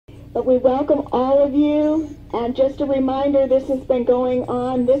But we welcome all of you, and just a reminder, this has been going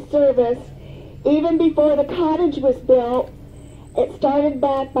on, this service, even before the cottage was built. It started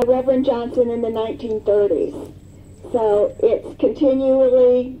back by Reverend Johnson in the 1930s. So it's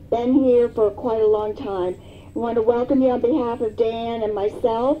continually been here for quite a long time. I want to welcome you on behalf of Dan and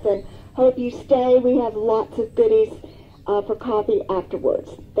myself, and hope you stay. We have lots of goodies for coffee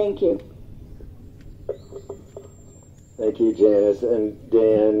afterwards. Thank you. Thank you, Janice and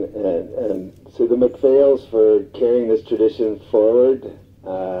Dan and to the McPhails for carrying this tradition forward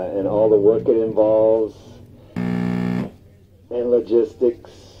and all the work it involves and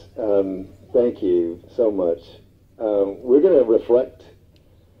logistics. Thank you so much. We're going to reflect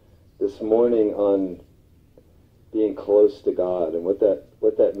this morning on being close to God and what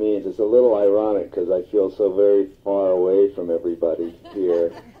that means. It's a little ironic because I feel so very far away from everybody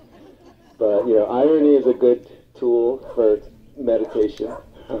here. But, you know, irony is a good tool for meditation.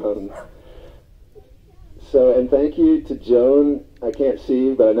 And thank you to Joan. I can't see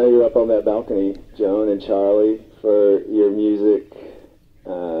you, but I know you're up on that balcony, Joan and Charlie, for your music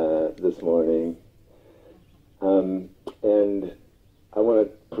this morning. And I want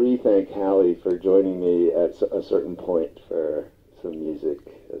to pre-thank Hallie for joining me at a certain point for some music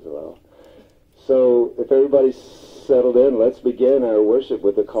as well. So if everybody's settled in, let's begin our worship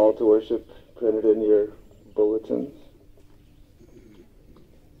with the call to worship printed in your bulletins.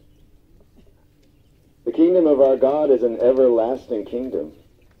 The kingdom of our God is an everlasting kingdom,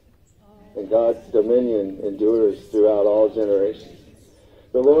 and God's dominion endures throughout all generations.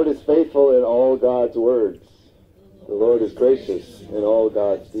 The Lord is faithful in all God's words. The Lord is gracious in all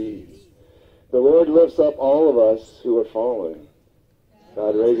God's deeds. The Lord lifts up all of us who are fallen.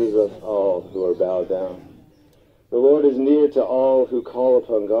 God raises us all who are bowed down. The Lord is near to all who call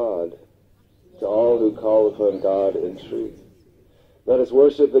upon God, to all who call upon God in truth. Let us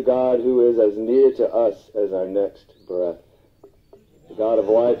worship the God who is as near to us as our next breath. The God of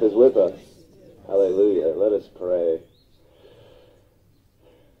life is with us. Hallelujah. Let us pray.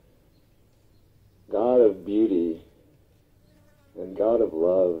 God of beauty and God of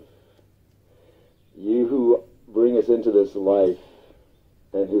love, you who bring us into this life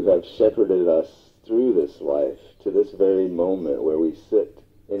and who have shepherded us through this life to this very moment where we sit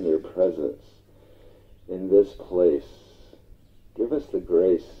in your presence in this place, give us the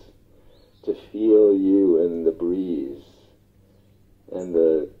grace to feel you in the breeze and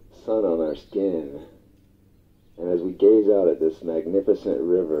the sun on our skin. And as we gaze out at this magnificent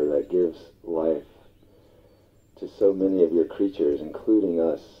river that gives life to so many of your creatures, including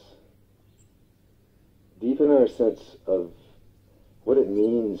us, deepen our sense of what it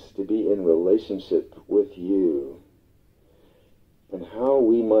means to be in relationship with you and how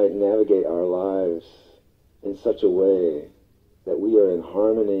we might navigate our lives in such a way that we are in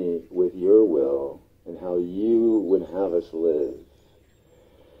harmony with your will and how you would have us live.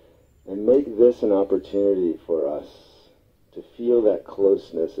 And make this an opportunity for us to feel that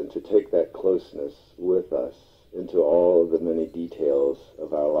closeness and to take that closeness with us into all the many details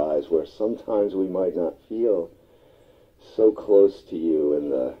of our lives where sometimes we might not feel so close to you in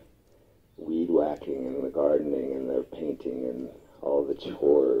the weed whacking and the gardening and the painting and all the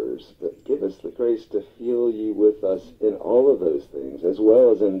chores. But give us the grace to feel you with us in all of those things, as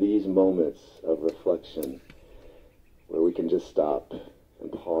well as in these moments of reflection where we can just stop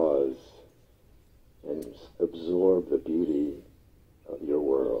and pause and absorb the beauty of your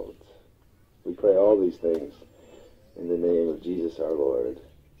world. We pray all these things in the name of Jesus our Lord.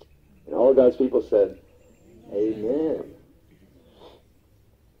 And all God's people said, Amen.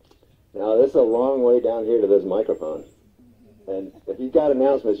 Now, this is a long way down here to this microphone. And if you've got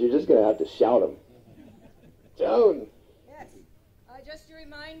announcements, you're just going to have to shout them. Joan! Yes. Just a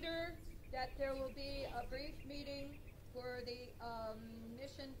reminder that there will be a brief meeting for the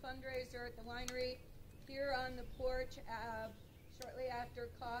mission fundraiser at the winery here on the porch shortly after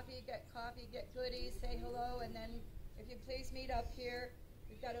coffee. Get goodies, say hello, and then if you please meet up here.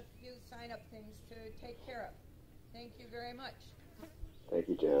 We've got a few sign-up things to take care of. Thank you very much. Thank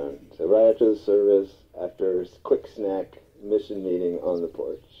you, Joan. So right after the service, after a quick snack, mission meeting on the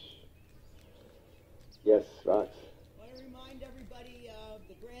porch. Yes, Rox? I want to remind everybody of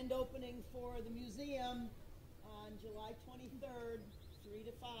the grand opening for the museum on July 23rd, 3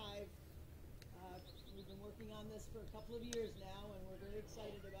 to 5. We've been working on this for a couple of years now, and we're very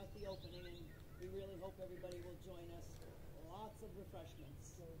excited about the opening, and we really hope everybody will join us. Lots of refreshments.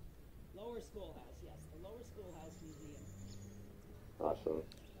 Lower Schoolhouse, yes, the Lower Schoolhouse Museum. Awesome.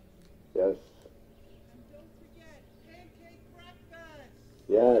 Yes. And don't forget, pancake breakfast.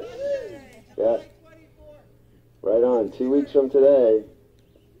 Yes. Sunday, Yes. July 24th. Right on. 2 weeks from today.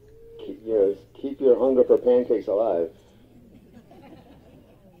 keep your hunger for pancakes alive.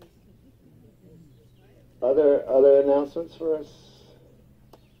 Other announcements for us?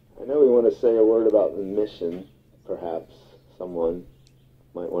 I know we want to say a word about the mission, perhaps. Someone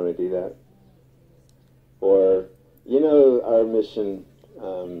might want to do that. Or, our mission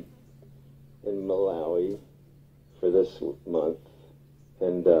in Malawi for this month.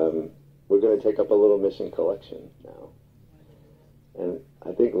 And we're going to take up a little mission collection now. And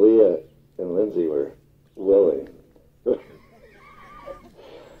I think Leah and Lindsay were willing.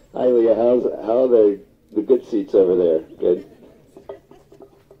 Hi, Leah. How are the good seats over there? Good?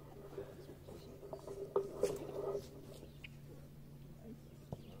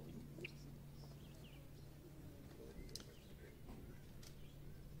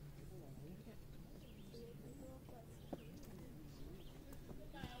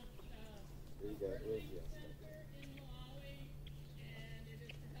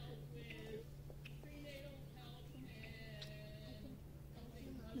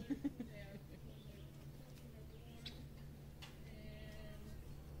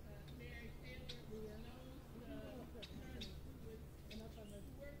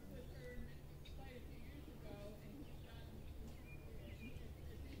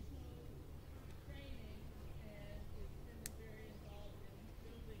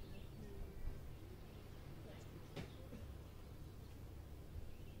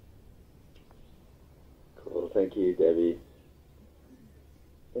 Thank you, Debbie.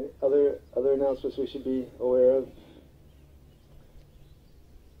 Any other announcements we should be aware of?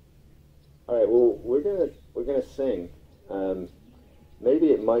 All right. Well, we're gonna sing.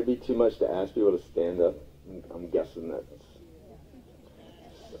 Maybe it might be too much to ask people to stand up. I'm guessing that's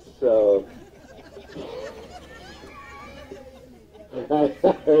so.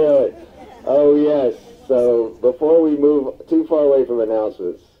 Really? Oh yes. So before we move too far away from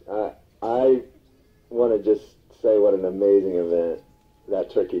announcements, I want to just say what an amazing event that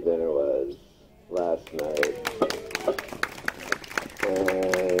turkey dinner was last night.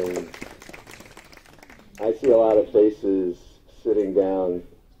 And I see a lot of faces sitting down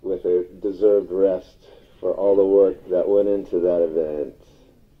with a deserved rest for all the work that went into that event.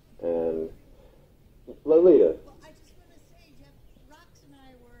 And Lolita. Well, I just want to say, Jeff, Rox and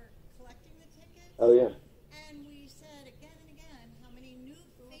I were collecting the tickets. Oh, yeah. And we said again and again how many new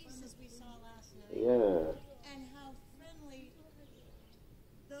faces we saw last night. Yeah. And how friendly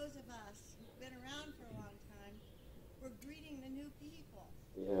those of us who've been around for a long time were greeting the new people.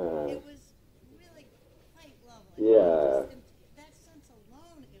 Yeah. It was really quite lovely. Yeah. Just, that sense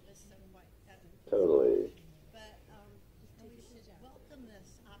alone, it was so quite Totally. But we should welcome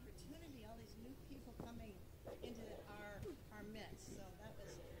this opportunity, all these new people coming into our midst. So that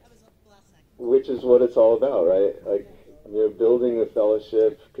was a blessing. Which is what it's all about, right? Like, building the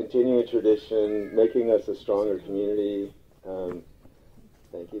fellowship, continuing tradition, making us a stronger community.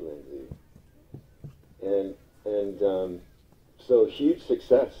 Thank you, Lindsay. And so huge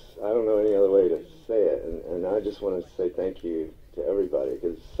success. I don't know any other way to say it. And I just want to say thank you to everybody,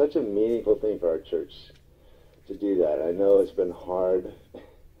 because it's such a meaningful thing for our church to do that. I know it's been hard,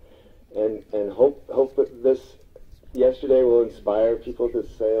 and hope that this yesterday will inspire people to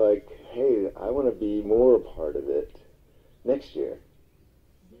say, like, hey, I want to be more a part of it next year.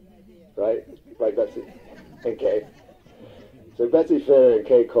 Right? Right, Betsy? And Kay? So Betsy Fair and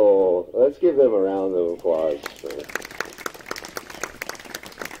Kay Cole, let's give them a round of applause.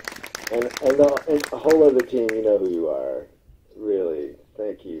 And the whole other team, you know who you are. Really,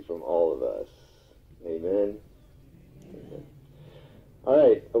 thank you from all of us. Amen. Amen. All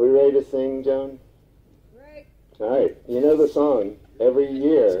right, are we ready to sing, Joan? Right. All right, you know the song. Every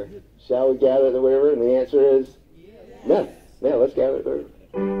year, shall we gather at the river? And the answer is yes. Yeah, let's gather at the river.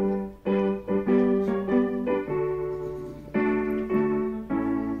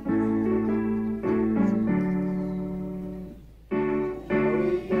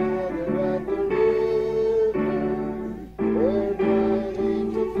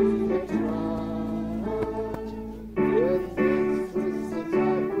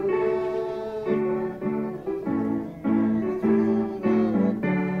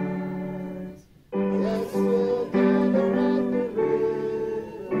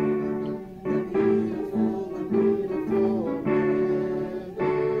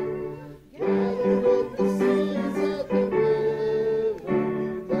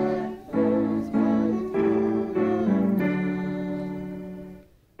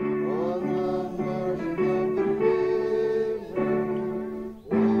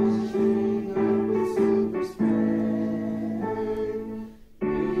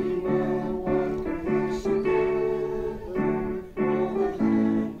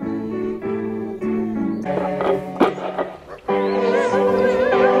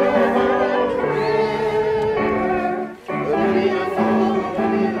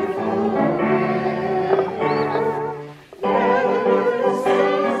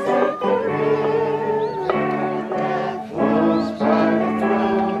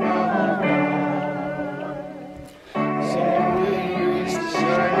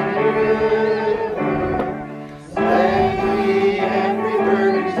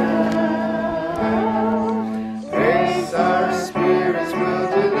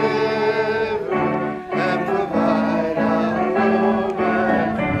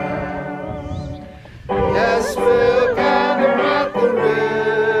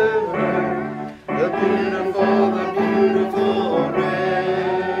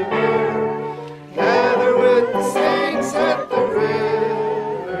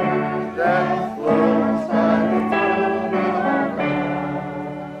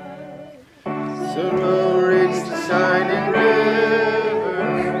 reach the shining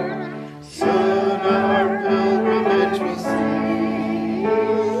river. Soon our pilgrimage we cease.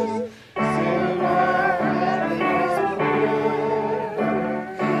 Soon our happiness forever.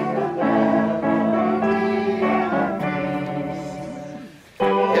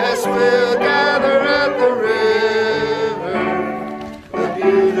 Yes, we'll gather at the river, the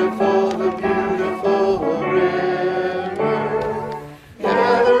beautiful river.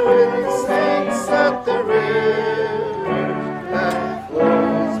 Gather with the saints at the river that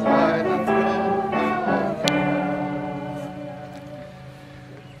flows by the throne.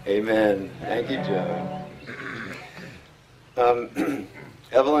 Amen. Thank you, Joan.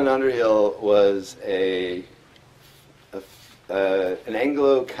 Evelyn Underhill was an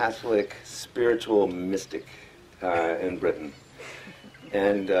Anglo-Catholic spiritual mystic in Britain.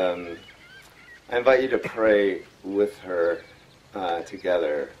 And I invite you to pray with her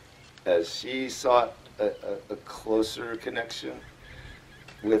together as she sought a closer connection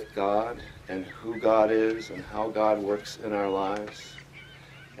with God and who God is and how God works in our lives.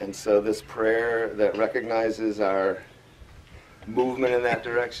 And so this prayer that recognizes our movement in that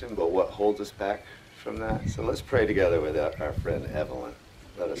direction, but what holds us back from that. So let's pray together with our friend Evelyn.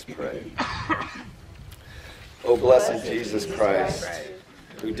 Let us pray. O blessed Jesus Christ,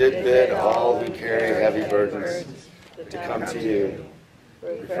 who did bid all who carry heavy burdens to come to you,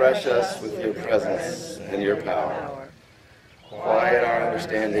 refresh us with your presence and your power. Quiet our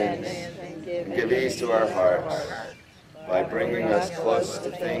understandings and give ease to our hearts by bringing us close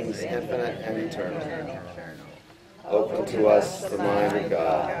to things infinite and eternal. Open to us the mind of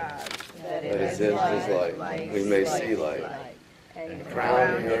God, that is in his light we may see light. And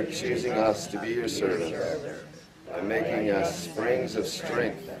crown your choosing us to be your servants by making us springs of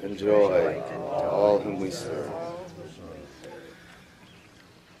strength and joy to all whom we serve.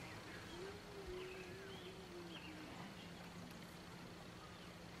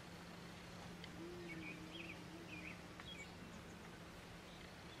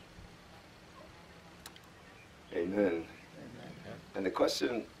 Amen. And the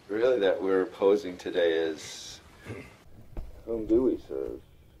question really that we're posing today is, whom do we serve?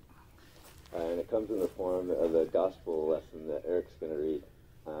 And it comes in the form of the gospel lesson that Eric's going to read.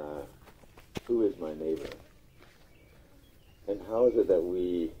 Who is my neighbor? And how is it that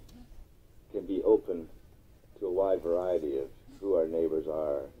we can be open to a wide variety of who our neighbors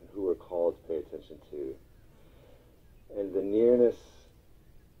are and who we're called to pay attention to? And the nearness,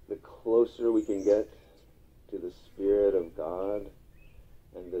 the closer we can get to the Spirit of God,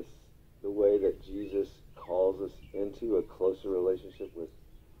 and the way that Jesus calls us into a closer relationship with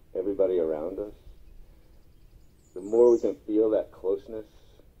everybody around us, the more we can feel that closeness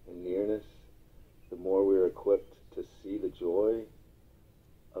and nearness, the more we're equipped to see the joy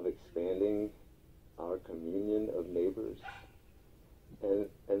of expanding our communion of neighbors. And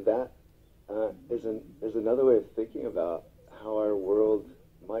that is another way of thinking about how our world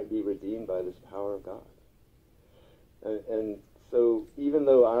might be redeemed by this power of God. And so even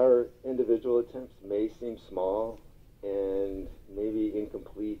though our individual attempts may seem small and maybe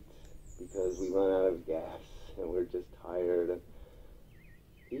incomplete because we run out of gas and we're just tired,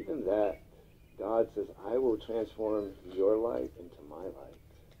 even that, God says, I will transform your light into my light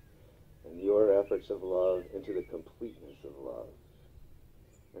and your efforts of love into the completeness of love.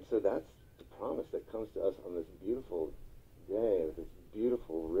 And so that's the promise that comes to us on this beautiful day, this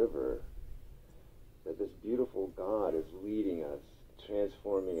beautiful river, that this beautiful God is leading us,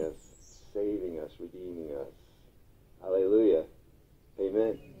 transforming us, saving us, redeeming us. Hallelujah.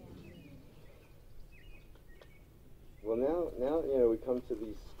 Amen. Well, now we come to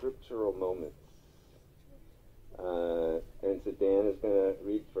these scriptural moments. And so Dan is going to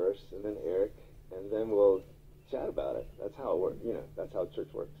read first, and then Eric, and then we'll chat about it. That's how it works. That's how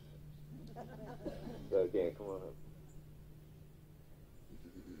church works. So Dan, come on up.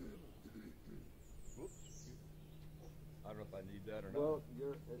 I don't know if I need that or not. Well,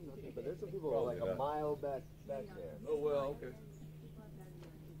 it's okay, but there's some people who are like a mile back there. Oh, well, okay.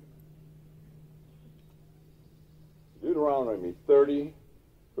 Deuteronomy 30,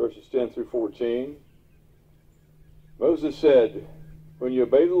 verses 10 through 14. Moses said, when you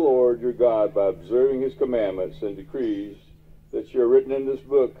obey the Lord your God by observing his commandments and decrees that are written in this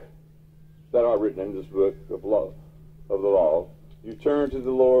book of the law, you turn to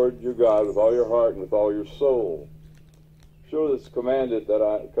the Lord your God with all your heart and with all your soul. Sure, this commandment that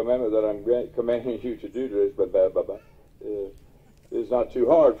I'm commanding you to do today is not too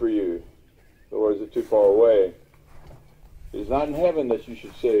hard for you, or is it too far away? It is not in heaven that you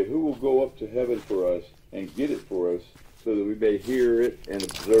should say, who will go up to heaven for us and get it for us, so that we may hear it and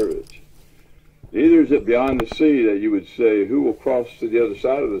observe it. Neither is it beyond the sea that you would say, who will cross to the other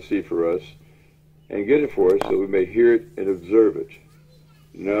side of the sea for us and get it for us so we may hear it and observe it.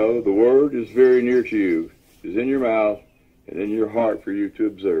 No, the word is very near to you. It is in your mouth and in your heart for you to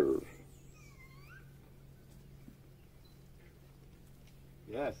observe.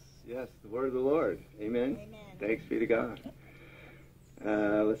 Yes, the word of the Lord. Amen. Amen. Thanks be to God.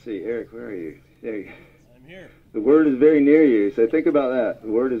 Let's see, Eric, where are you? There you go. I'm here. The word is very near you. So think about that. The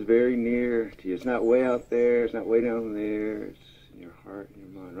word is very near to you. It's not way out there. It's not way down there. It's in your heart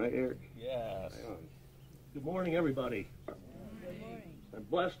and your mind. Right, Eric? Yes. Right on. Good morning, everybody. Good morning. I'm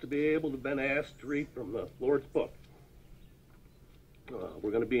blessed to be able to have been asked to read from the Lord's book.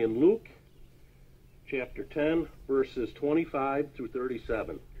 We're going to be in Luke chapter 10, verses 25 through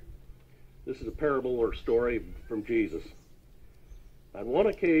 37. This is a parable or story from Jesus. On one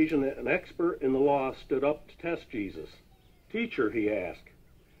occasion, an expert in the law stood up to test Jesus. "Teacher," he asked,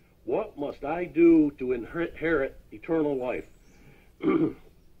 "what must I do to inherit eternal life?"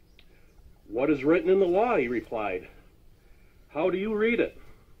 "What is written in the law?" he replied. "How do you read it?"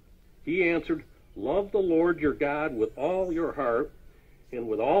 He answered, "Love the Lord your God with all your heart, and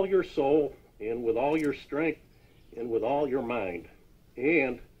with all your soul, and with all your strength, and with all your mind,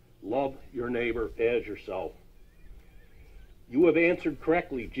 and love your neighbor as yourself." "You have answered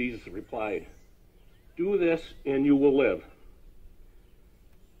correctly," Jesus replied. "Do this and you will live."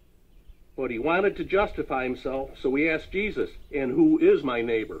 But he wanted to justify himself, so he asked Jesus, "And who is my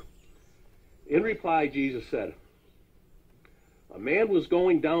neighbor?" In reply, Jesus said, "A man was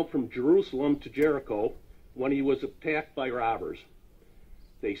going down from Jerusalem to Jericho when he was attacked by robbers.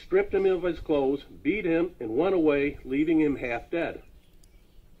 They stripped him of his clothes, beat him, and went away, leaving him half dead.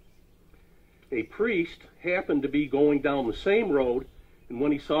 A priest happened to be going down the same road, and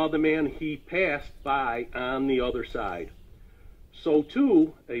when he saw the man, he passed by on the other side. So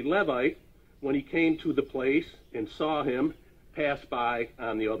too, a Levite, when he came to the place and saw him, passed by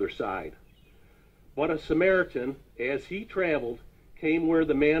on the other side. But a Samaritan, as he traveled, came where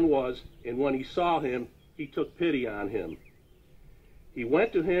the man was, and when he saw him, he took pity on him. He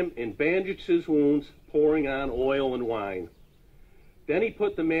went to him and bandaged his wounds, pouring on oil and wine. Then he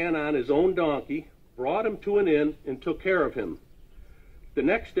put the man on his own donkey, brought him to an inn, and took care of him. The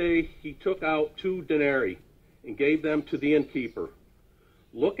next day he took out 2 denarii and gave them to the innkeeper.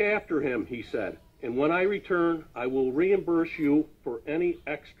 'Look after him,' he said, 'and when I return, I will reimburse you for any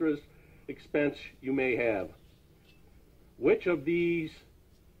expense you may have.' Which of these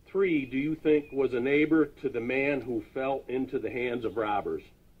 3 do you think was a neighbor to the man who fell into the hands of robbers?"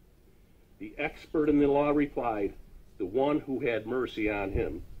 The expert in the law replied, "The one who had mercy on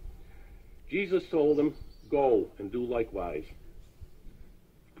him." Jesus told him, "Go and do likewise."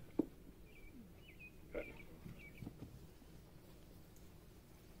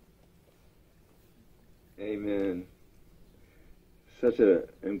 Amen. Such an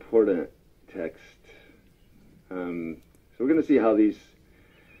important text. So we're going to see how these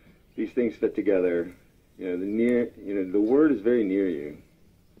things fit together. The word is very near you.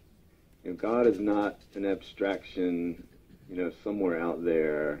 God is not an abstraction, somewhere out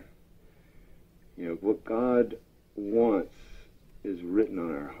there. What God wants is written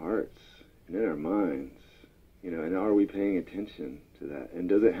on our hearts and in our minds. And are we paying attention to that? And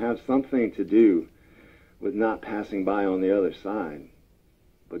does it have something to do with not passing by on the other side,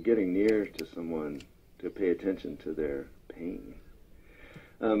 but getting near to someone to pay attention to their pain?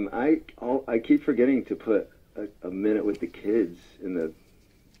 I keep forgetting to put a minute with the kids in the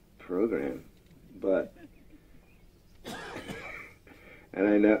program, but and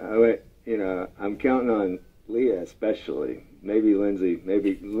I know I'm counting on Leah especially. Maybe Lindsay.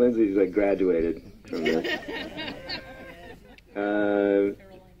 Maybe Lindsay's graduated from this.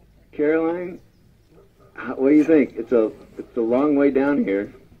 Caroline, what do you think? It's a long way down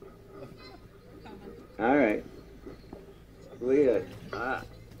here. All right, Leah.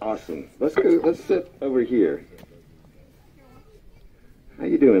 Awesome. Let's go. Let's sit over here. How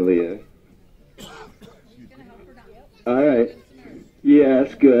you doing, Leah? All right. Yeah,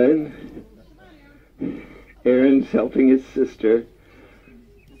 that's good. Aaron's helping his sister.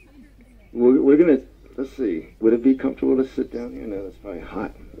 We're gonna. Let's see. Would it be comfortable to sit down here? No, that's probably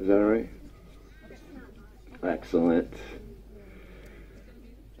hot. Is that all right? Excellent.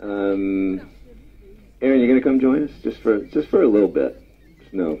 Aaron, you gonna come join us just for a little bit?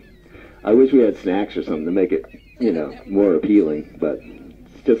 No. I wish we had snacks or something to make it, more appealing, but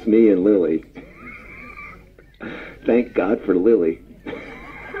it's just me and Lily. Thank God for Lily.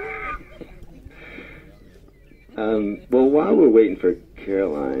 Well, while we're waiting for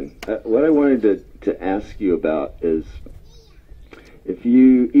Caroline, what I wanted to ask you about is if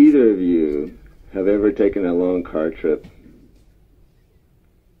either of you have ever taken a long car trip?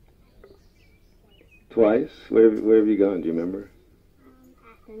 Twice? Where have you gone? Do you remember?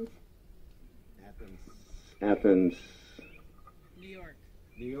 Athens. Athens. New York.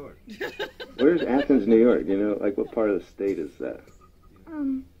 New York. Where's Athens, New York? Do you know, like, what part of the state is that?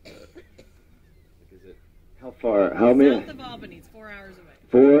 Is it, how far? How many? South of Albany. It's 4 hours away.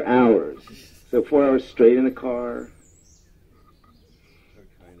 4 hours. So 4 hours straight in the car. Or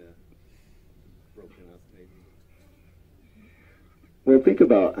kind of broken up, maybe. Well,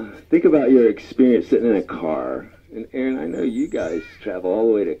 think about your experience sitting in a car. And Aaron, I know you guys travel all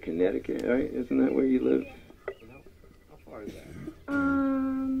the way to Connecticut, right? Isn't that where you live? How far is that? I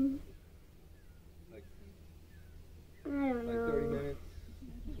don't know. Like 30 minutes?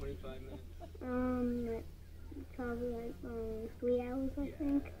 25 minutes? Probably like 3 hours, I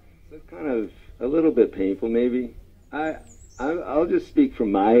think. So kind of a little bit painful, maybe. I'll just speak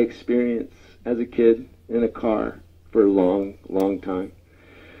from my experience as a kid in a car for a long, long time.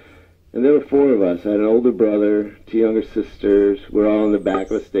 And there were 4 of us. I had an older brother, 2 younger sisters. We're all in the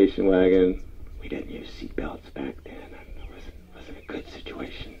back of a station wagon. We didn't use seatbelts back then. It wasn't a good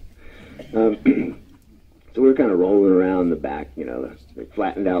situation. So we were kind of rolling around in the back, you know. They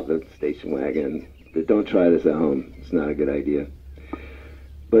flattened out the station wagon. But don't try this at home. It's not a good idea.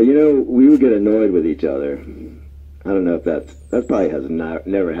 But, you know, we would get annoyed with each other. I don't know if that probably has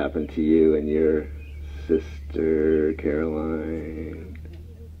never happened to you and your sister, Caroline,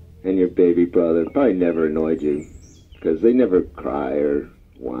 and your baby brother. Probably never annoyed you because they never cry or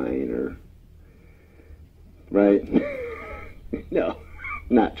whine or... Right? No,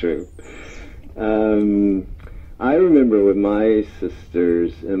 not true. I remember with my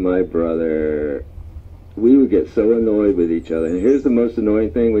sisters and my brother, we would get so annoyed with each other. And here's the most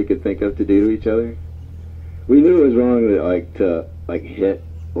annoying thing we could think of to do to each other. We knew it was wrong to hit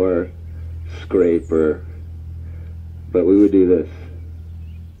or scrape but we would do this.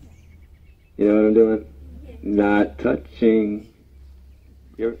 You know what I'm doing? Not touching.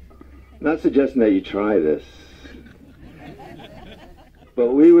 You're not suggesting that you try this.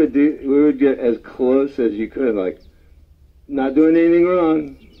 But we would get as close as you could, like, not doing anything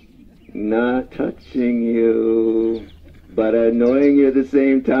wrong, not touching you, but annoying you at the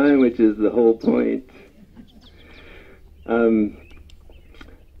same time, which is the whole point.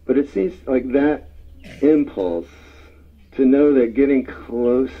 But it seems like that impulse to know that getting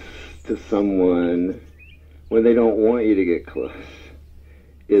close to someone when they don't want you to get close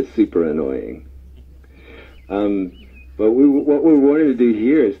is super annoying. But what we're wanting to do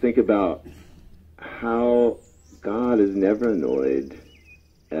here is think about how God is never annoyed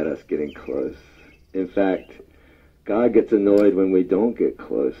at us getting close. In fact, God gets annoyed when we don't get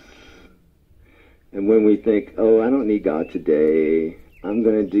close. And when we think, oh, I don't need God today. I'm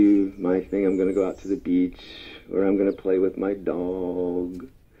going to do my thing. I'm going to go out to the beach, or I'm going to play with my dog.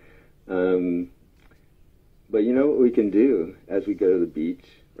 But you know what we can do as we go to the beach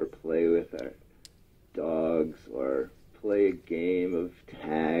or play with our dogs or play a game of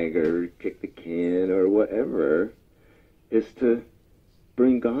tag or kick the can or whatever is to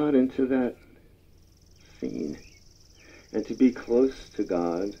bring God into that scene and to be close to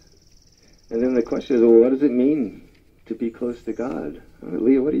God. And then the question is, well, what does it mean to be close to God?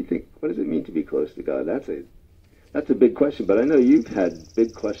 Leah, what do you think? What does it mean to be close to God? That's a big question, but I know you've had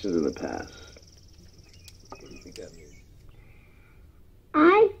big questions in the past. What do you think that means?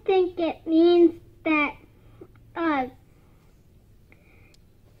 I think it means that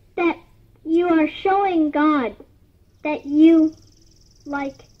that you are showing God that you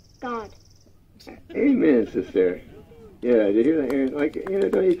like God. Amen, sister. Yeah, did you hear that, Aaron? Like, you know,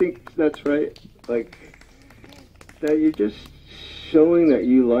 don't you think that's right? Like, that you're just showing that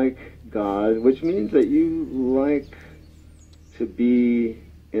you like God, which means that you like to be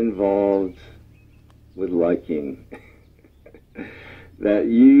involved with liking. That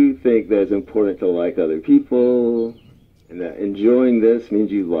you think that it's important to like other people, and that enjoying this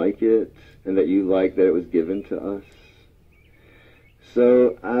means you like it, and that you like that it was given to us.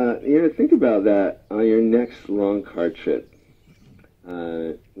 So, you know, think about that on your next long car trip.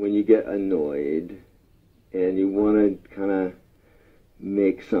 When you get annoyed and you want to kind of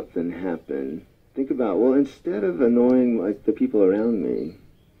make something happen, think about, well, instead of annoying like the people around me,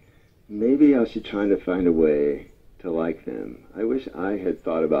 maybe I should try to find a way to like them. I wish I had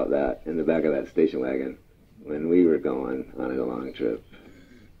thought about that in the back of that station wagon when we were going on a long trip.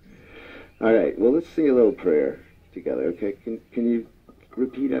 All right, well, let's sing a little prayer together, okay? Can you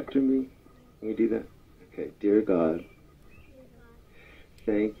repeat after me? Can we do that? Okay. Dear God,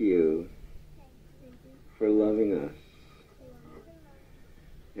 thank you for loving us,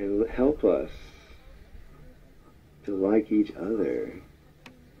 and help us to like each other,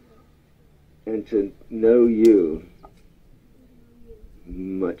 and to know you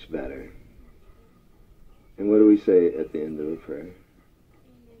much better. And what do we say at the end of the prayer?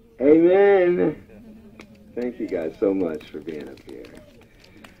 Amen. Thank you guys so much for being up here.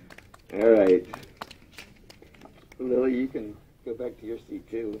 All right. Lily, you can go back to your seat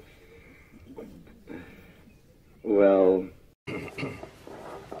too. Well,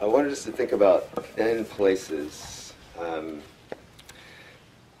 I wanted us to think about thin places.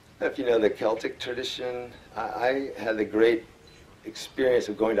 If you know the Celtic tradition, I had the great experience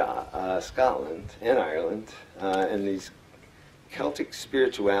of going to Scotland and Ireland, and these Celtic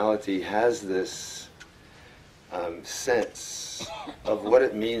spirituality has this sense of what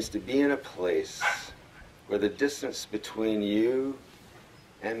it means to be in a place where the distance between you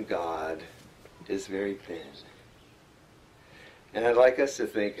and God is very thin. And I'd like us to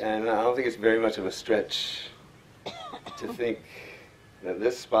think, and I don't think it's very much of a stretch to think that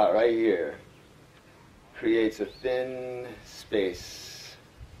this spot right here creates a thin space,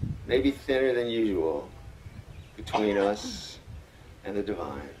 maybe thinner than usual, between us and the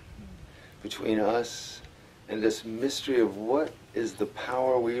divine, between us and this mystery of what is the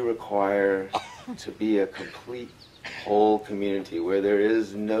power we require to be a complete whole community where there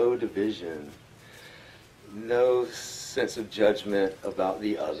is no division, no sense of judgment about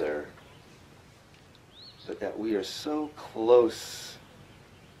the other, but that we are so close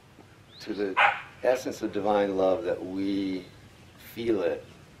to the essence of divine love that we feel it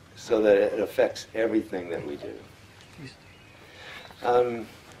so that it affects everything that we do.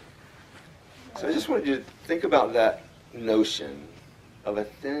 So I just wanted you to think about that notion of a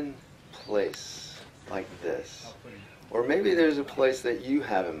thin place like this. Or maybe there's a place that you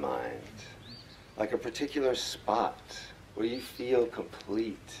have in mind, like a particular spot where you feel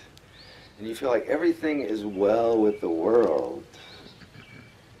complete and you feel like everything is well with the world,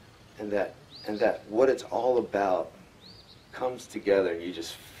 and that what it's all about comes together and you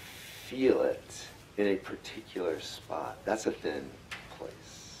just feel it in a particular spot. That's a thin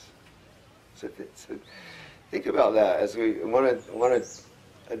place. So think about that as we want to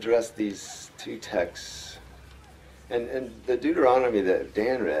address these two texts. And the Deuteronomy that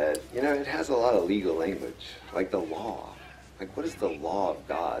Dan read, you know, it has a lot of legal language, like the law. Like, what is the law of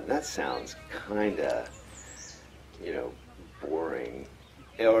God? And that sounds kind of, you know, boring.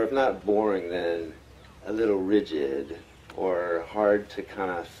 Or if not boring, then a little rigid or hard to kind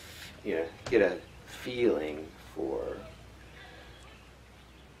of, you know, get a feeling for.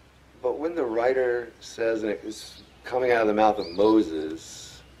 But when the writer says, and it was coming out of the mouth of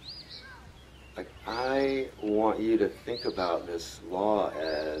Moses, like, I want you to think about this law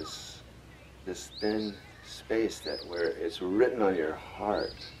as this thin space that where it's written on your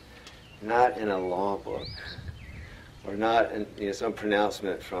heart, not in a law book, or not in, you know, some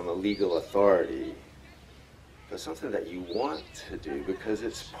pronouncement from a legal authority, but something that you want to do because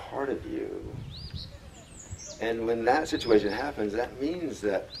it's part of you. And when that situation happens, that means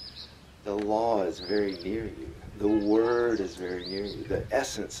that the law is very near you. The Word is very near you. The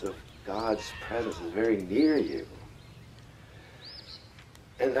essence of God's presence is very near you.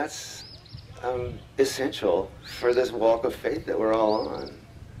 And that's essential for this walk of faith that we're all on.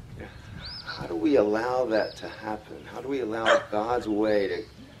 How do we allow that to happen? How do we allow God's way to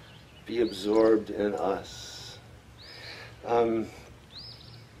be absorbed in us?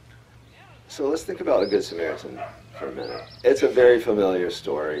 So let's think about the Good Samaritan for a minute. It's a very familiar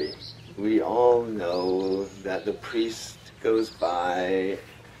story. We all know that the priest goes by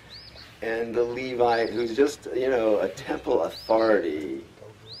and the Levite, who's just, you know, a temple authority.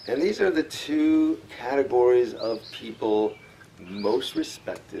 And these are the two categories of people most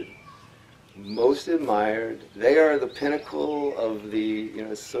respected, most admired. They are the pinnacle of the, you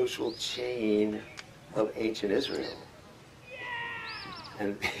know, social chain of ancient Israel.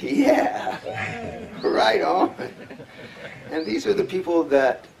 And yeah, right on. And these are the people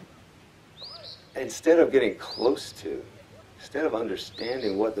that, instead of getting close to, instead of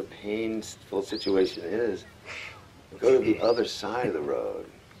understanding what the painful situation is, go to the other side of the road.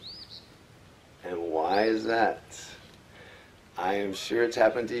 And why is that? I am sure it's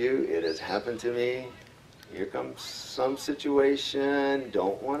happened to you. It has happened to me. Here comes some situation.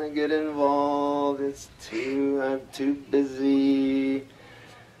 Don't want to get involved. I'm too busy.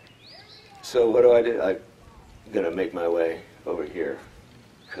 So what do? I'm going to make my way over here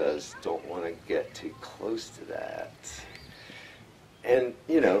because don't want to get too close to that. And,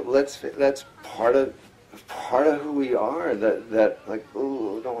 you know, that's part of who we are, that like,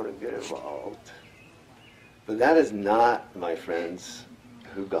 oh, don't want to get involved. But that is not, my friends,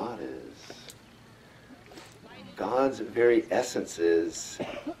 who God is. God's very essence is,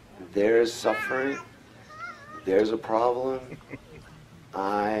 there's suffering, there's a problem,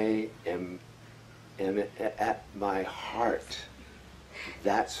 I am at my heart.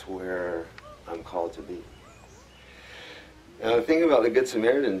 That's where I'm called to be. Now, the thing about the Good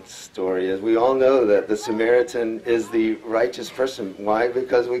Samaritan story is we all know that the Samaritan is the righteous person. Why?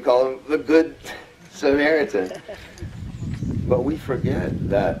 Because we call him the Good Samaritan. But we forget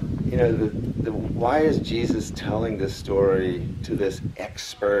that, you know, why is Jesus telling this story to this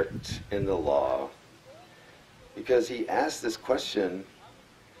expert in the law? Because he asked this question,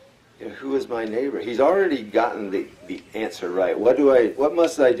 you know, who is my neighbor? He's already gotten the answer right. What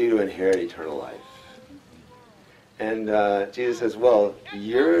must I do to inherit eternal life? And Jesus says, well,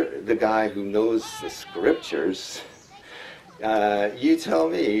 you're the guy who knows the scriptures. You tell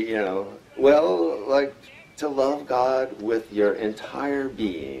me, you know, well, like to love God with your entire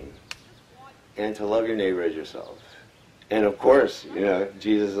being and to love your neighbor as yourself. And of course, you know,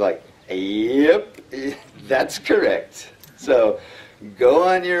 Jesus is like, yep, that's correct. So go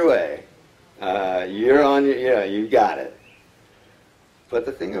on your way. You're on your, you know, you got it. But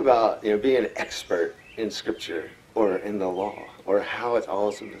the thing about, you know, being an expert in scripture or in the law, or how it's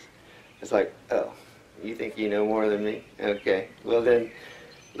all, it's like, oh, you think you know more than me? Okay, well then,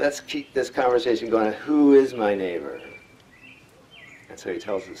 let's keep this conversation going. Who is my neighbor? And so he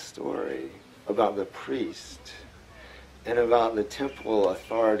tells a story about the priest and about the temple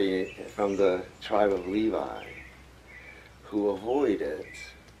authority from the tribe of Levi who avoid it.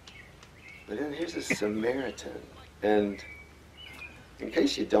 But then here's a Samaritan. And in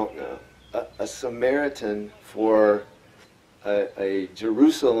case you don't know, a Samaritan for a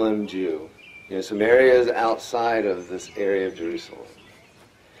Jerusalem Jew. You know, Samaria is outside of this area of Jerusalem.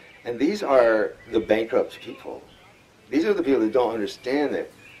 And these are the bankrupt people. These are the people that don't understand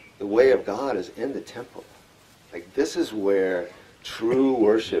that the way of God is in the temple. Like, this is where true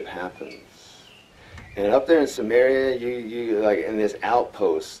worship happens. And up there in Samaria, you like in this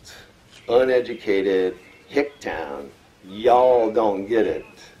outpost, uneducated, hick town, y'all don't get it.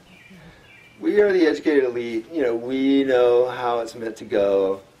 We are the educated elite, you know, we know how it's meant to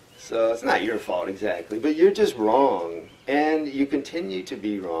go, so it's not your fault exactly, but you're just wrong, and you continue to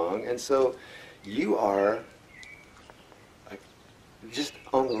be wrong, and so you are just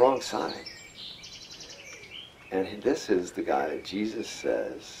on the wrong side. And this is the guy that Jesus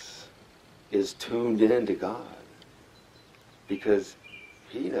says is tuned in to God, because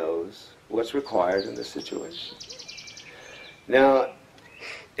he knows what's required in the situation. Now,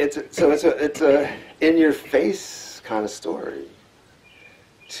 it's a in-your-face kind of story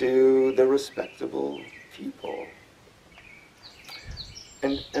to the respectable people.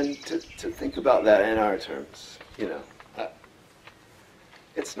 And to think about that in our terms, you know,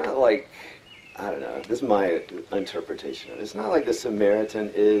 it's not like, I don't know, this is my interpretation of it. It's not like the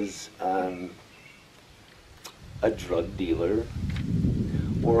Samaritan is a drug dealer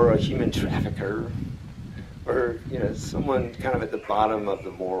or a human trafficker, or, you know, someone kind of at the bottom of the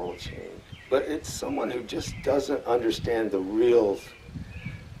moral chain. But it's someone who just doesn't understand the real,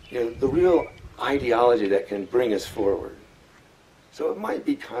 you know, the real ideology that can bring us forward. So it might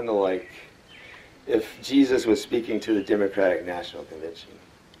be kind of like if Jesus was speaking to the Democratic National Convention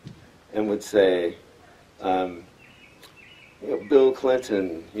and would say, you know, Bill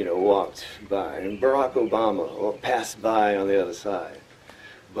Clinton, you know, walked by, and Barack Obama passed by on the other side,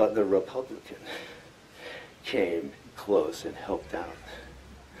 but the Republican came close and helped out.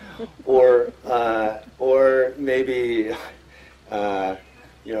 Or maybe,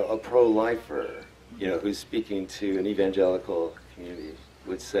 you know, a pro-lifer, you know, who's speaking to an evangelical community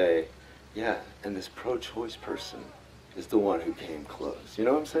would say, yeah, and this pro-choice person is the one who came close. You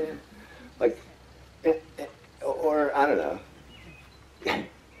know what I'm saying? Like, or I don't know,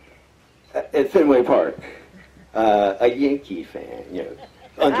 at Fenway Park, a Yankee fan, you know,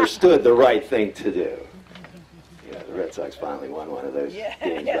 understood the right thing to do. Yeah, the Red Sox finally won one of those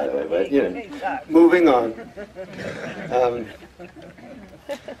games, by the way. But, you know, moving on.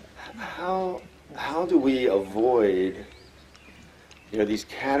 How do we avoid, you know, these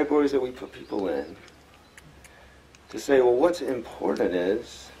categories that we put people in, to say, well, what's important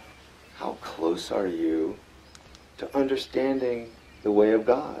is, how close are you to understanding the way of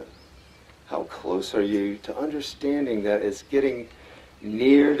God? How close are you to understanding that it's getting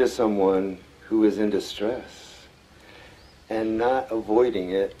near to someone who is in distress? And not avoiding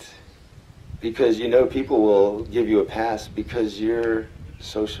it because you know people will give you a pass because you're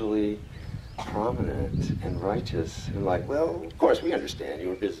socially prominent and righteous. And like, well, of course we understand you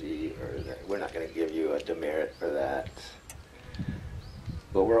were busy, or that we're not going to give you a demerit for that.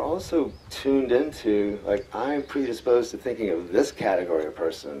 but we're also tuned into, like, I'm predisposed to thinking of this category of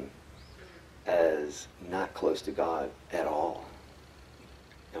person as not close to God at all.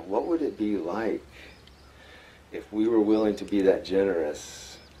 And what would it be like if we were willing to be that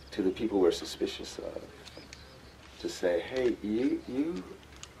generous to the people we're suspicious of? To say, hey, you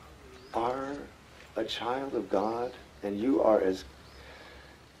are a child of God, and you are as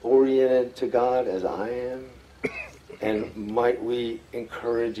oriented to God as I am, and might we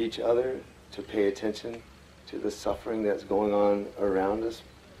encourage each other to pay attention to the suffering that's going on around us,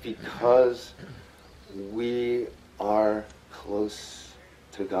 because we are close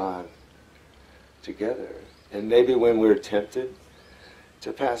to God together. And maybe when we're tempted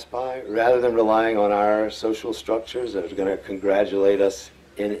to pass by, rather than relying on our social structures that are going to congratulate us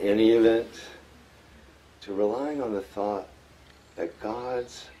in any event, to relying on the thought that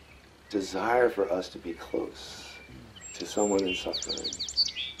God's desire for us to be close to someone in suffering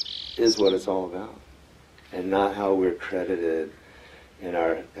is what it's all about, and not how we're credited in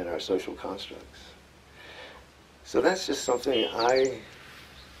our social constructs. So that's just something I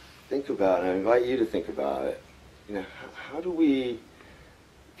think about, and I invite you to think about it. You know, how do we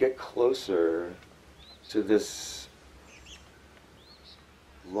get closer to this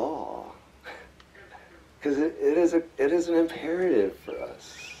law? Because it is an imperative for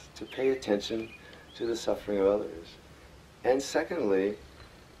us to pay attention to the suffering of others. And secondly,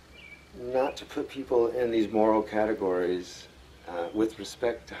 not to put people in these moral categories with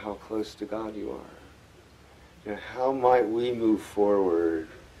respect to how close to God you are. You know, how might we move forward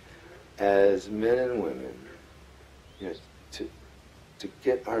as men and women, you know, to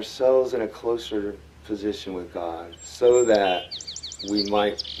get ourselves in a closer position with God, so that we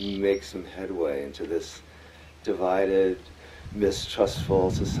might make some headway into this divided,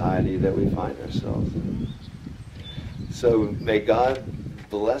 mistrustful society that we find ourselves in. So may God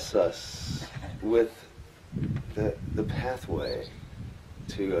bless us with the pathway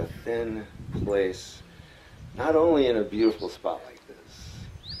to a thin place, not only in a beautiful spot like this,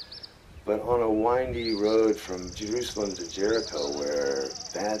 but on a windy road from Jerusalem to Jericho where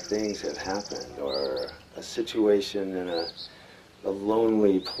bad things have happened, or a situation in a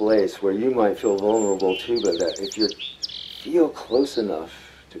lonely place where you might feel vulnerable too, but that if you feel close enough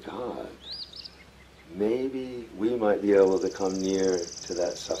to God, maybe we might be able to come near to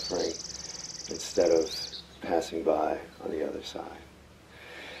that suffering instead of passing by on the other side.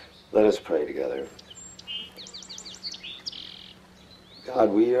 Let us pray together.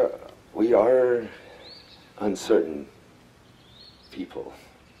 God, we are uncertain people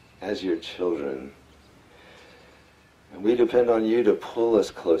as your children. And we depend on you to pull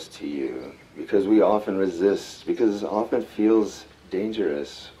us close to you, because we often resist, because it often feels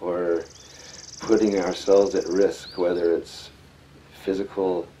dangerous, or putting ourselves at risk, whether it's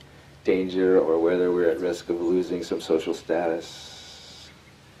physical danger or whether we're at risk of losing some social status.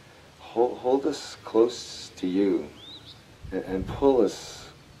 Hold us close to you and pull us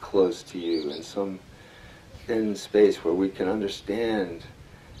close to you in some thin space where we can understand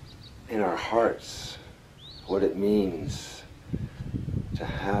in our hearts what it means to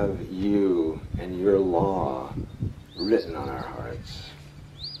have you and your law written on our hearts.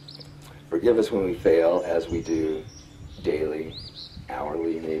 Forgive us when we fail, as we do daily,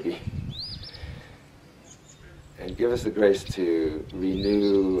 hourly maybe. And give us the grace to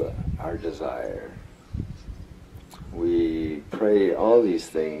renew our desire. We pray all these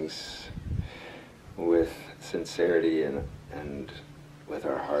things with sincerity and with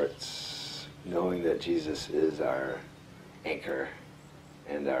our hearts, knowing that Jesus is our anchor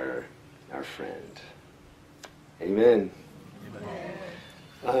and our friend. Amen.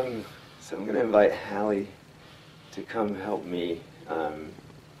 Amen. So I'm going to invite Hallie to come help me.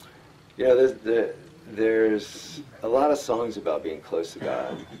 You know, there's a lot of songs about being close to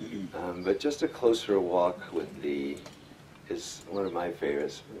God, but just a closer walk with Thee is one of my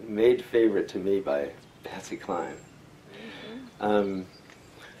favorites, made favorite to me by Patsy Cline.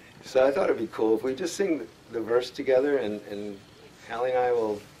 So I thought it'd be cool if we just sing the verse together, and Hallie and I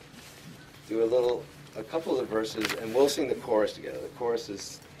will do a couple of verses, and we'll sing the chorus together. The chorus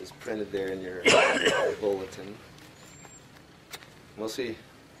is printed there in your bulletin. We'll see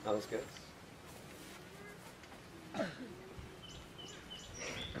how this goes.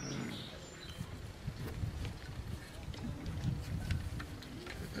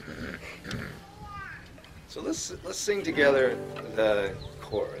 So let's sing together the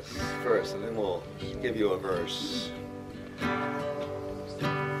chorus first, and then we'll give you a verse.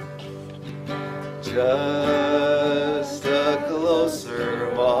 Just a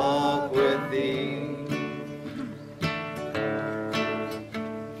closer walk with Thee,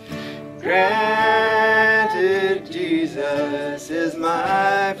 Granted, Jesus is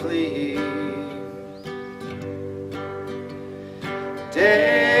my plea.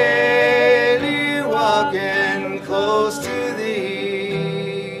 Daily walking close to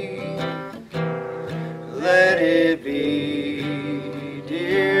thee. Let it be,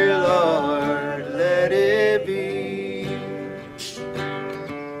 dear Lord, let it be.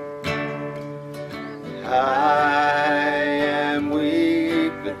 I am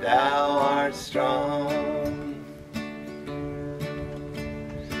weak, but thou art strong.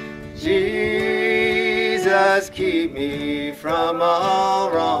 Jesus, keep me from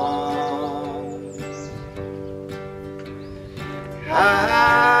all wrong.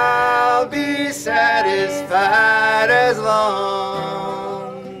 I'll be satisfied as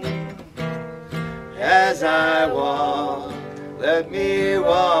long as I walk. Let me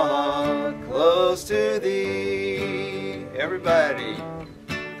walk close to thee. Everybody.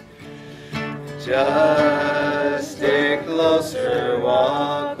 Just stay closer,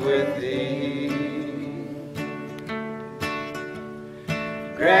 walk with thee.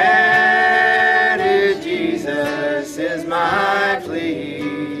 Granted, Jesus is my plea.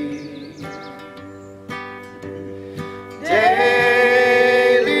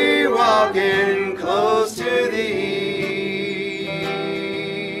 Daily walking close to thee.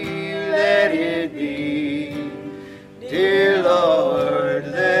 Let it be, dear Lord,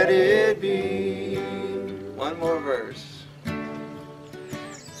 let it be. One more verse.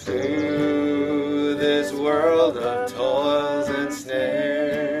 Through this world of toils and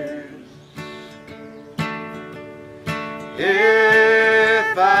snares,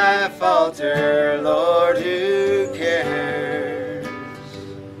 if I falter, Lord, who cares?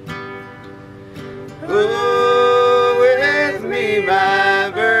 Who with me my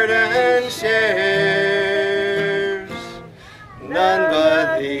burden shares? None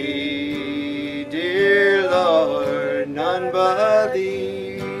but thee, dear Lord, none but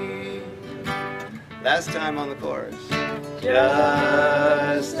thee. Last time on the chorus.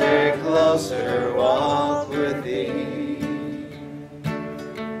 Just stay closer, walk with thee.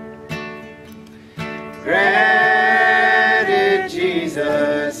 Granted,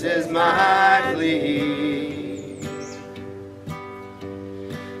 Jesus is my plea.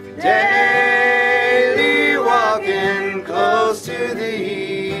 Daily walking close to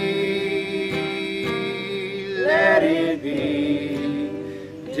thee. Let it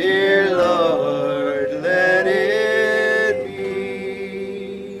be, dear Lord, let it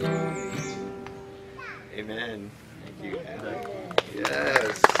be. Amen. Thank you, Anna.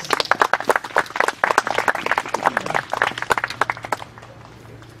 Yes.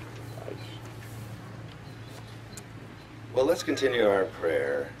 Well, let's continue our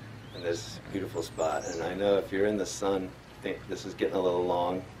prayer in this beautiful spot. And I know if you're in the sun, I think this is getting a little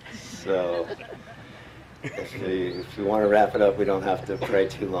long. So if you want to wrap it up, we don't have to pray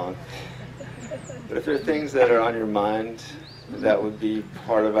too long. But if there are things that are on your mind, that would be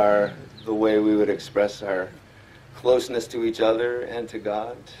part of the way we would express our closeness to each other and to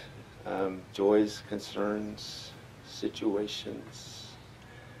God, joys, concerns, situations.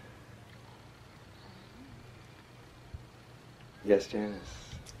 Yes, Janice.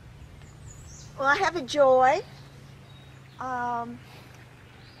 Well, I have a joy. Dan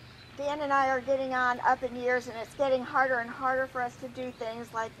and I are getting on up in years, and it's getting harder and harder for us to do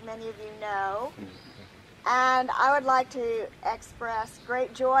things like many of you know. And I would like to express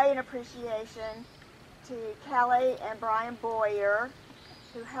great joy and appreciation to Kelly and Brian Boyer,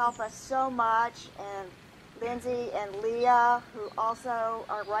 who help us so much, and Lindsay and Leah, who also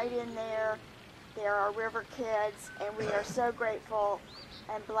are right in there. They're our river kids, and we are so grateful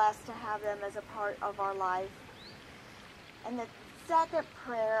and blessed to have them as a part of our life. And the second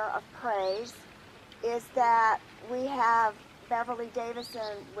prayer of praise is that we have Beverly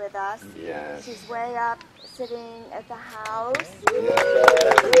Davison with us. Yes. She's way up sitting at the house.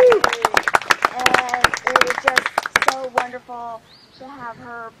 Yes. And it is just so wonderful to have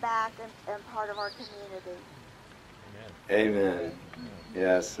her back and part of our community. Amen.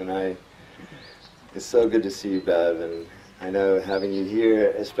 Yes, and it's so good to see you, Bev, and I know having you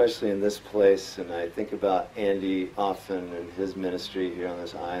here, especially in this place, and I think about Andy often and his ministry here on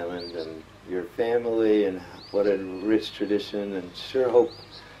this island, and your family, and what a rich tradition, and sure hope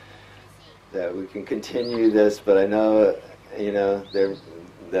that we can continue this, but I know,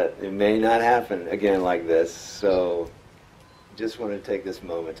 that it may not happen again like this, so just want to take this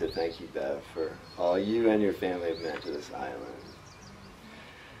moment to thank you, Bev, for all you and your family have meant to this island.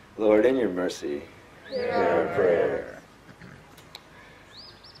 Lord, in your mercy, hear our prayer.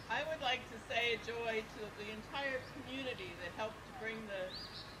 I would like to say a joy to the entire community that helped to bring the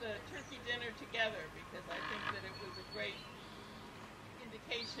turkey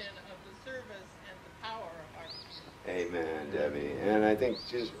celebration of the service and the power of our people. Amen, Debbie. And I think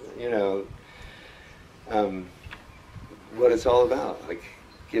just, what it's all about, like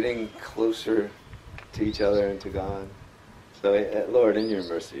getting closer to each other and to God. So, Lord, in your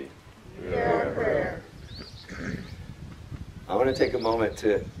mercy, Hear our prayer. I want to take a moment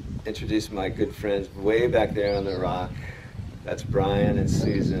to introduce my good friends way back there on the rock. That's Brian and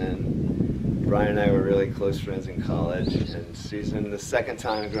Susan. Brian and I were really close friends in college, and Susan, the second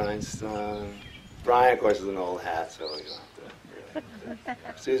time at Grindstone. Brian, of course, is an old hat, so we don't have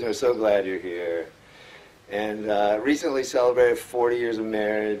to. Susan, we're so glad you're here. And recently celebrated 40 years of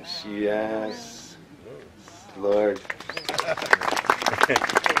marriage. Yes. Lord.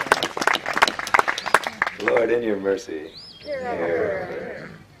 Lord, in your mercy. Hear our prayer.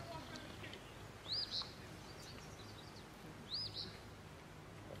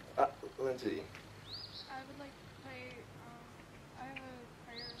 Lindsay. I would like to pray, I have a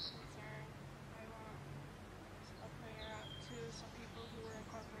prayer concern. I want a prayer out to some people who were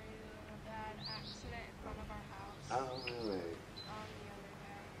incorporated in a bad accident in front of our house Oh, really? the other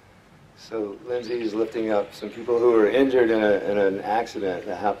day. So Lindsay's lifting up some people who were injured in an accident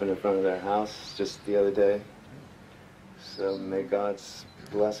that happened in front of their house just the other day. So may God's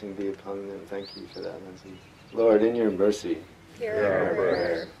blessing be upon them. Thank you for that, Lindsay. Lord, in your mercy, Hear our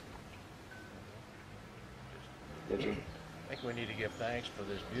prayer. Did you? I think we need to give thanks for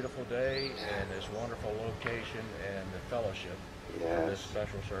this beautiful day and this wonderful location and the fellowship of this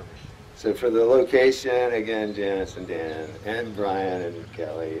special service. So for the location, again, Janice and Dan and Brian and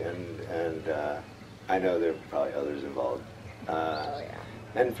Kelly and I know there are probably others involved.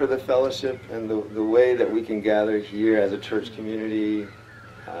 And for the fellowship and the way that we can gather here as a church community,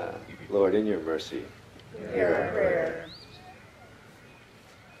 Lord, in your mercy. Hear our prayer.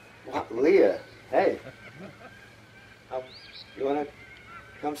 Wow, Leah, hey. You want to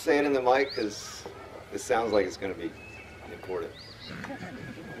come say it in the mic? Because it sounds like it's going to be important.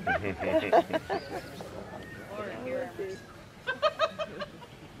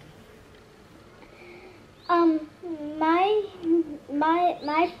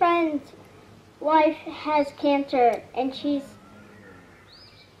 My friend's wife has cancer, and she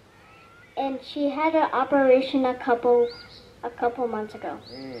had an operation a couple months ago.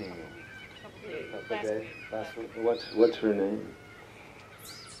 Okay. What's her name?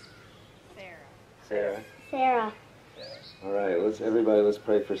 Sarah. Sarah. All right. Let's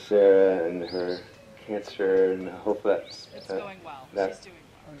pray for Sarah and her cancer, and hope it's going well. That, She's doing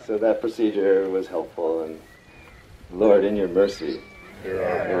well. So that procedure was helpful, and Lord, in your mercy, hear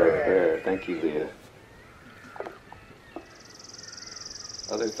our prayer. Thank you, Leah.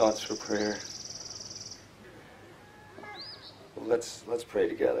 Other thoughts for prayer? Well, let's pray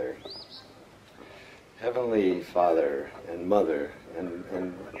together. Heavenly Father and Mother and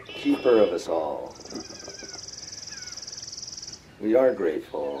Keeper of us all, we are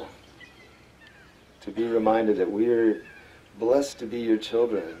grateful to be reminded that we are blessed to be your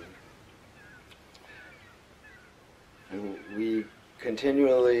children. And we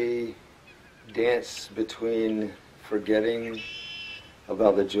continually dance between forgetting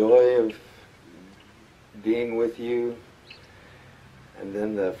about the joy of being with you, and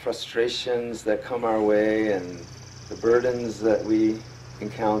then the frustrations that come our way, and the burdens that we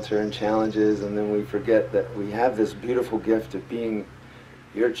encounter and challenges, and then we forget that we have this beautiful gift of being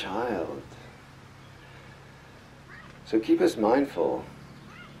your child. So keep us mindful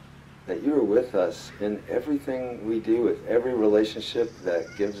that you are with us in everything we do, with every relationship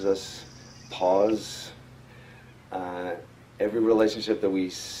that gives us pause, every relationship that we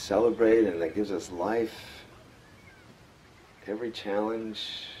celebrate and that gives us life, every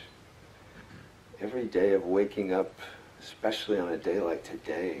challenge, every day of waking up, especially on a day like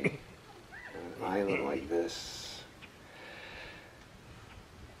today, on an island like this.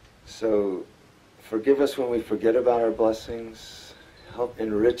 So forgive us when we forget about our blessings. Help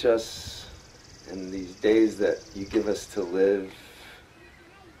enrich us in these days that you give us to live.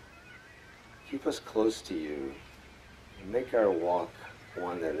 Keep us close to you, and make our walk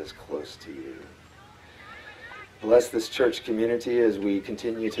one that is close to you. Bless this church community as we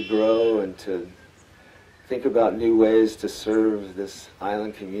continue to grow and to think about new ways to serve this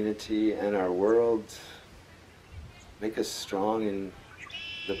island community and our world. Make us strong in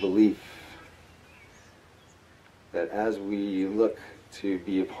the belief that as we look to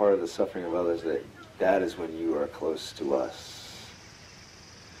be a part of the suffering of others, that is when you are close to us.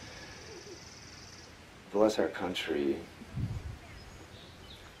 Bless our country.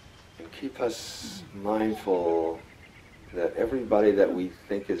 And keep us mindful that everybody that we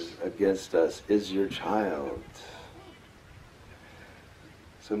think is against us is your child.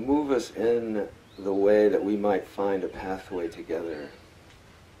 So So move us in the way that we might find a pathway together.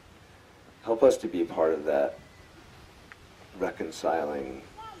 Help us to be part of that reconciling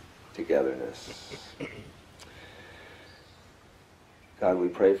togetherness. God, we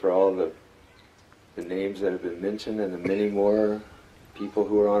pray for all the names that have been mentioned and the many more people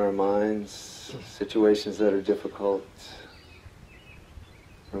who are on our minds, situations that are difficult.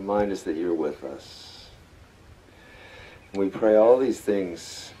 Remind us that you're with us. And we pray all these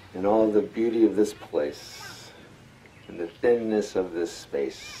things in all the beauty of this place and the thinness of this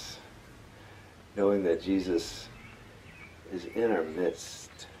space, knowing that Jesus is in our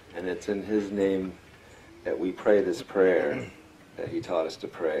midst, and it's in his name that we pray this prayer that he taught us to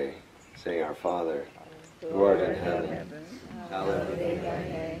pray, saying, Our Father, who art in heaven, hallowed be thy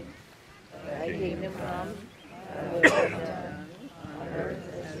name. Thy kingdom come, thy will be done, on earth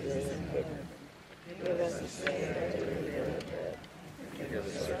as it is in heaven. Give us this day our daily bread. Forgive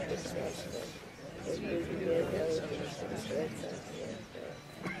us our trespasses, as we forgive those who trespass against us.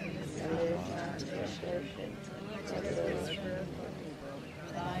 And lead us not into temptation, but deliver us from evil.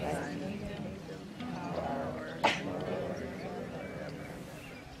 For thine is the kingdom, power, and glory forever.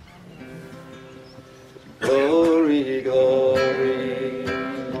 Glory, glory,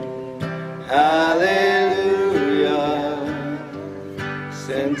 hallelujah.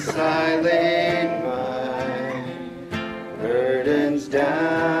 Since I laid my burdens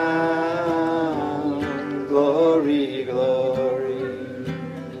down, glory, glory,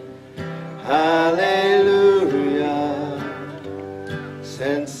 hallelujah.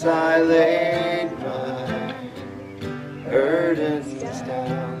 Since I laid my burdens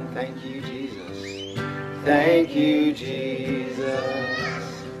down, thank you, Jesus. Thank you,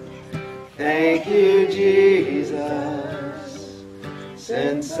 Jesus. Thank you, Jesus.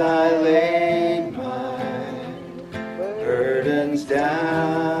 Since I laid my burdens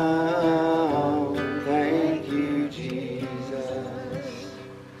down, thank you, Jesus.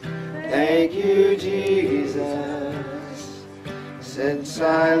 Thank you, Jesus. Since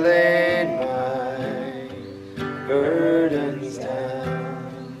I laid my burdens down.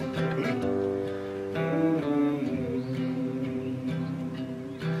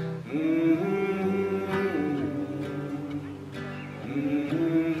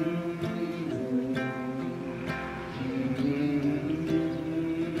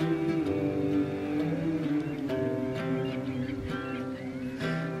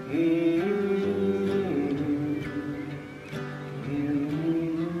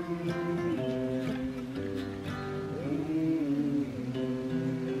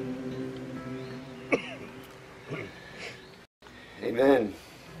 Amen.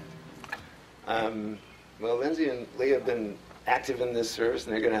 Well, Lindsay and Lee have been active in this service,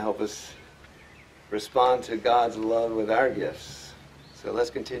 and they're going to help us respond to God's love with our gifts. So let's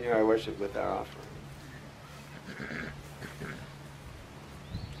continue our worship with our offering.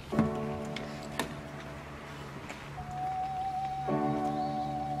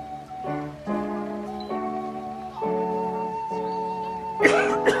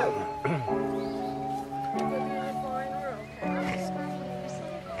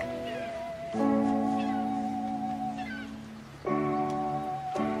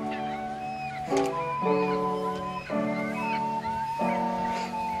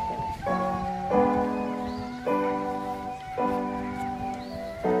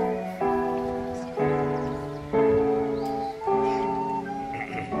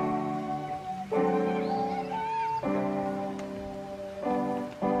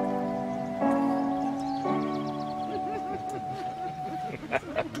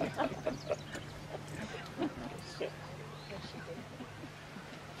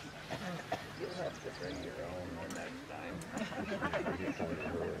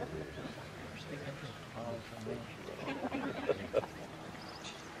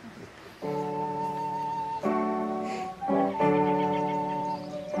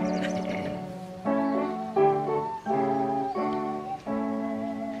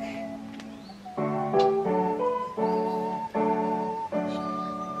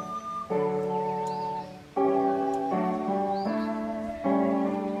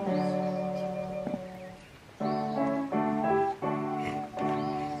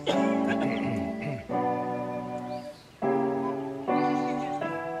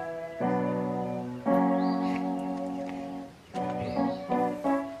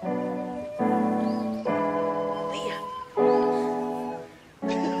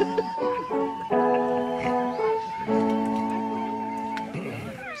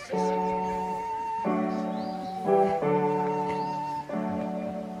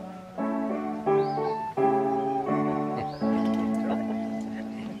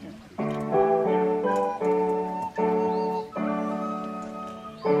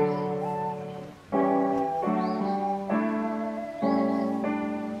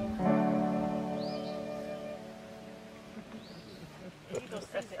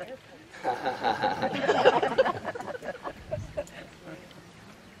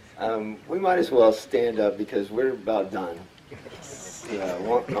 as well stand up because we're about done. I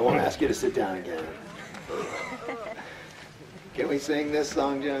won't ask you to sit down again. Can we sing this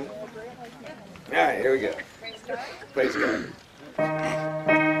song, Giumc? All right, here we go. Praise God.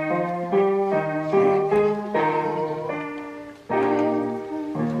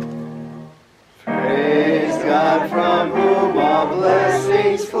 Praise God from whom all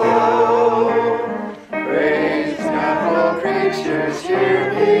blessings flow. Praise God for creatures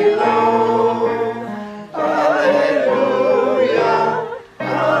here below. Hallelujah,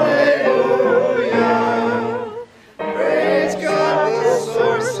 hallelujah. Praise God, the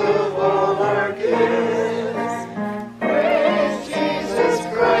source of all our gifts. Praise Jesus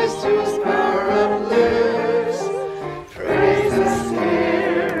Christ, whose power uplifts. Praise the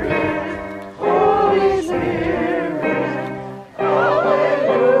Spirit, Holy Spirit.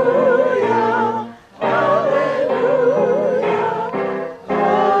 Hallelujah, hallelujah,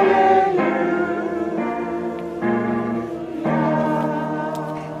 hallelujah.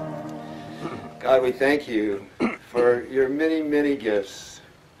 God, we thank you for your many, many gifts,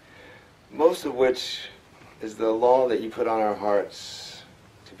 most of which is the law that you put on our hearts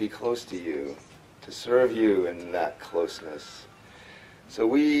to be close to you, to serve you in that closeness. So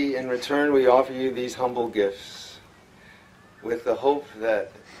we, in return, we offer you these humble gifts with the hope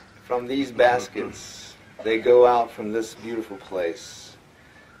that from these baskets they go out from this beautiful place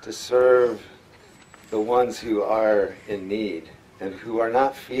to serve the ones who are in need and who are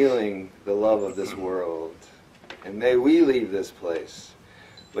not feeling the love of this world. And may we leave this place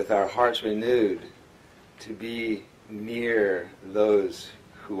with our hearts renewed to be near those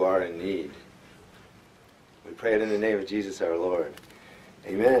who are in need. We pray it in the name of Jesus our Lord.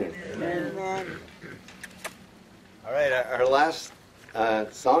 Amen. Amen. All right, our last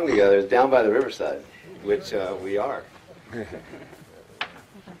song together is Down by the Riverside, which we are.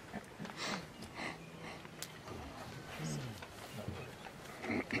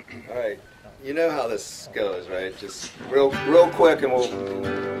 All right, you know how this goes, right? Just real quick and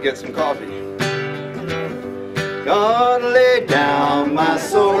we'll get some coffee. Gonna lay down my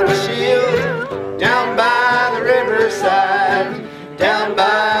sword and shield down by the riverside, down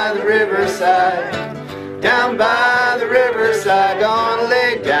by the riverside, down by the riverside. Gonna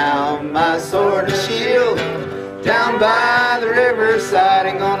lay down my sword and shield down by the riverside.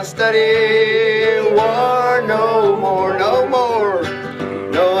 Ain't gonna study war no more, no more.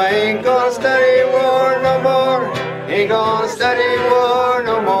 No, I ain't gonna study war no more. Ain't gonna study war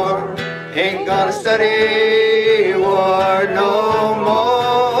no more. Ain't gonna study war no more.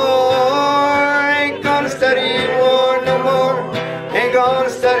 Ain't gonna study war no more. Ain't gonna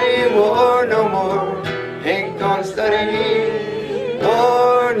study war no more. Ain't gonna study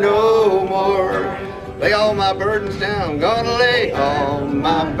war no more. Lay all my burdens down. Gonna lay all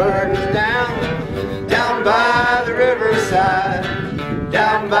my burdens down. Down by the riverside.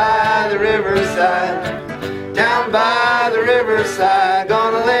 Down by the riverside. Down by the riverside.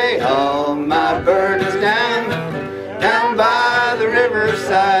 Gonna lay all my burdens down. Down by the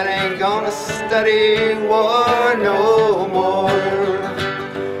riverside. Ain't gonna study war no more.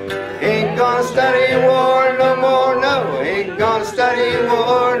 Ain't gonna study war no more, no. Ain't gonna study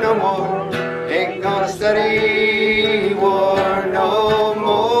war no more. Ain't gonna study war no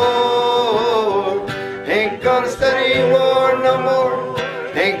more. Ain't gonna study war no more.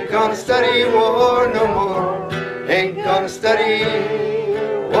 Ain't gonna study war no more. Ain't gonna study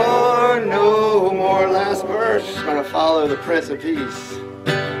war no more. Last verse, gonna follow the Prince of Peace.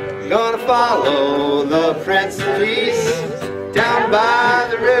 Gonna follow the Prince of Peace. Down by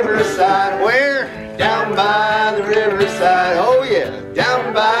the riverside. Where? Down by the riverside. Oh yeah,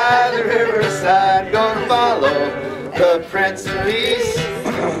 down by the riverside. Gonna follow the Prince of Peace.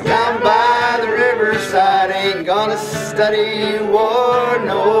 Down by the riverside. Ain't gonna study war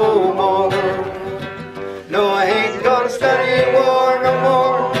no more. No, I ain't gonna study war no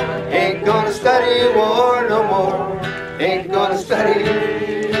more. Ain't gonna study war no more. Ain't gonna study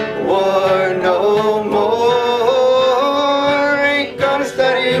war no more. Ain't gonna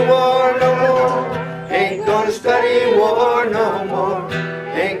study war no more. Ain't gonna study war no more.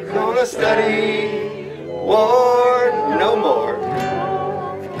 Ain't gonna study war no more.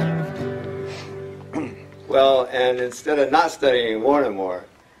 Well, and instead of not studying war no more,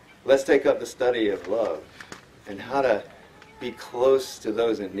 let's take up the study of love and how to be close to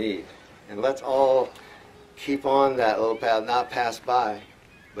those in need. And let's all keep on that little path, not pass by,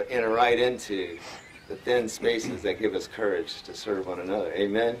 but enter right into the thin spaces that give us courage to serve one another.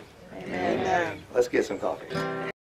 Amen? Amen. Let's get some coffee.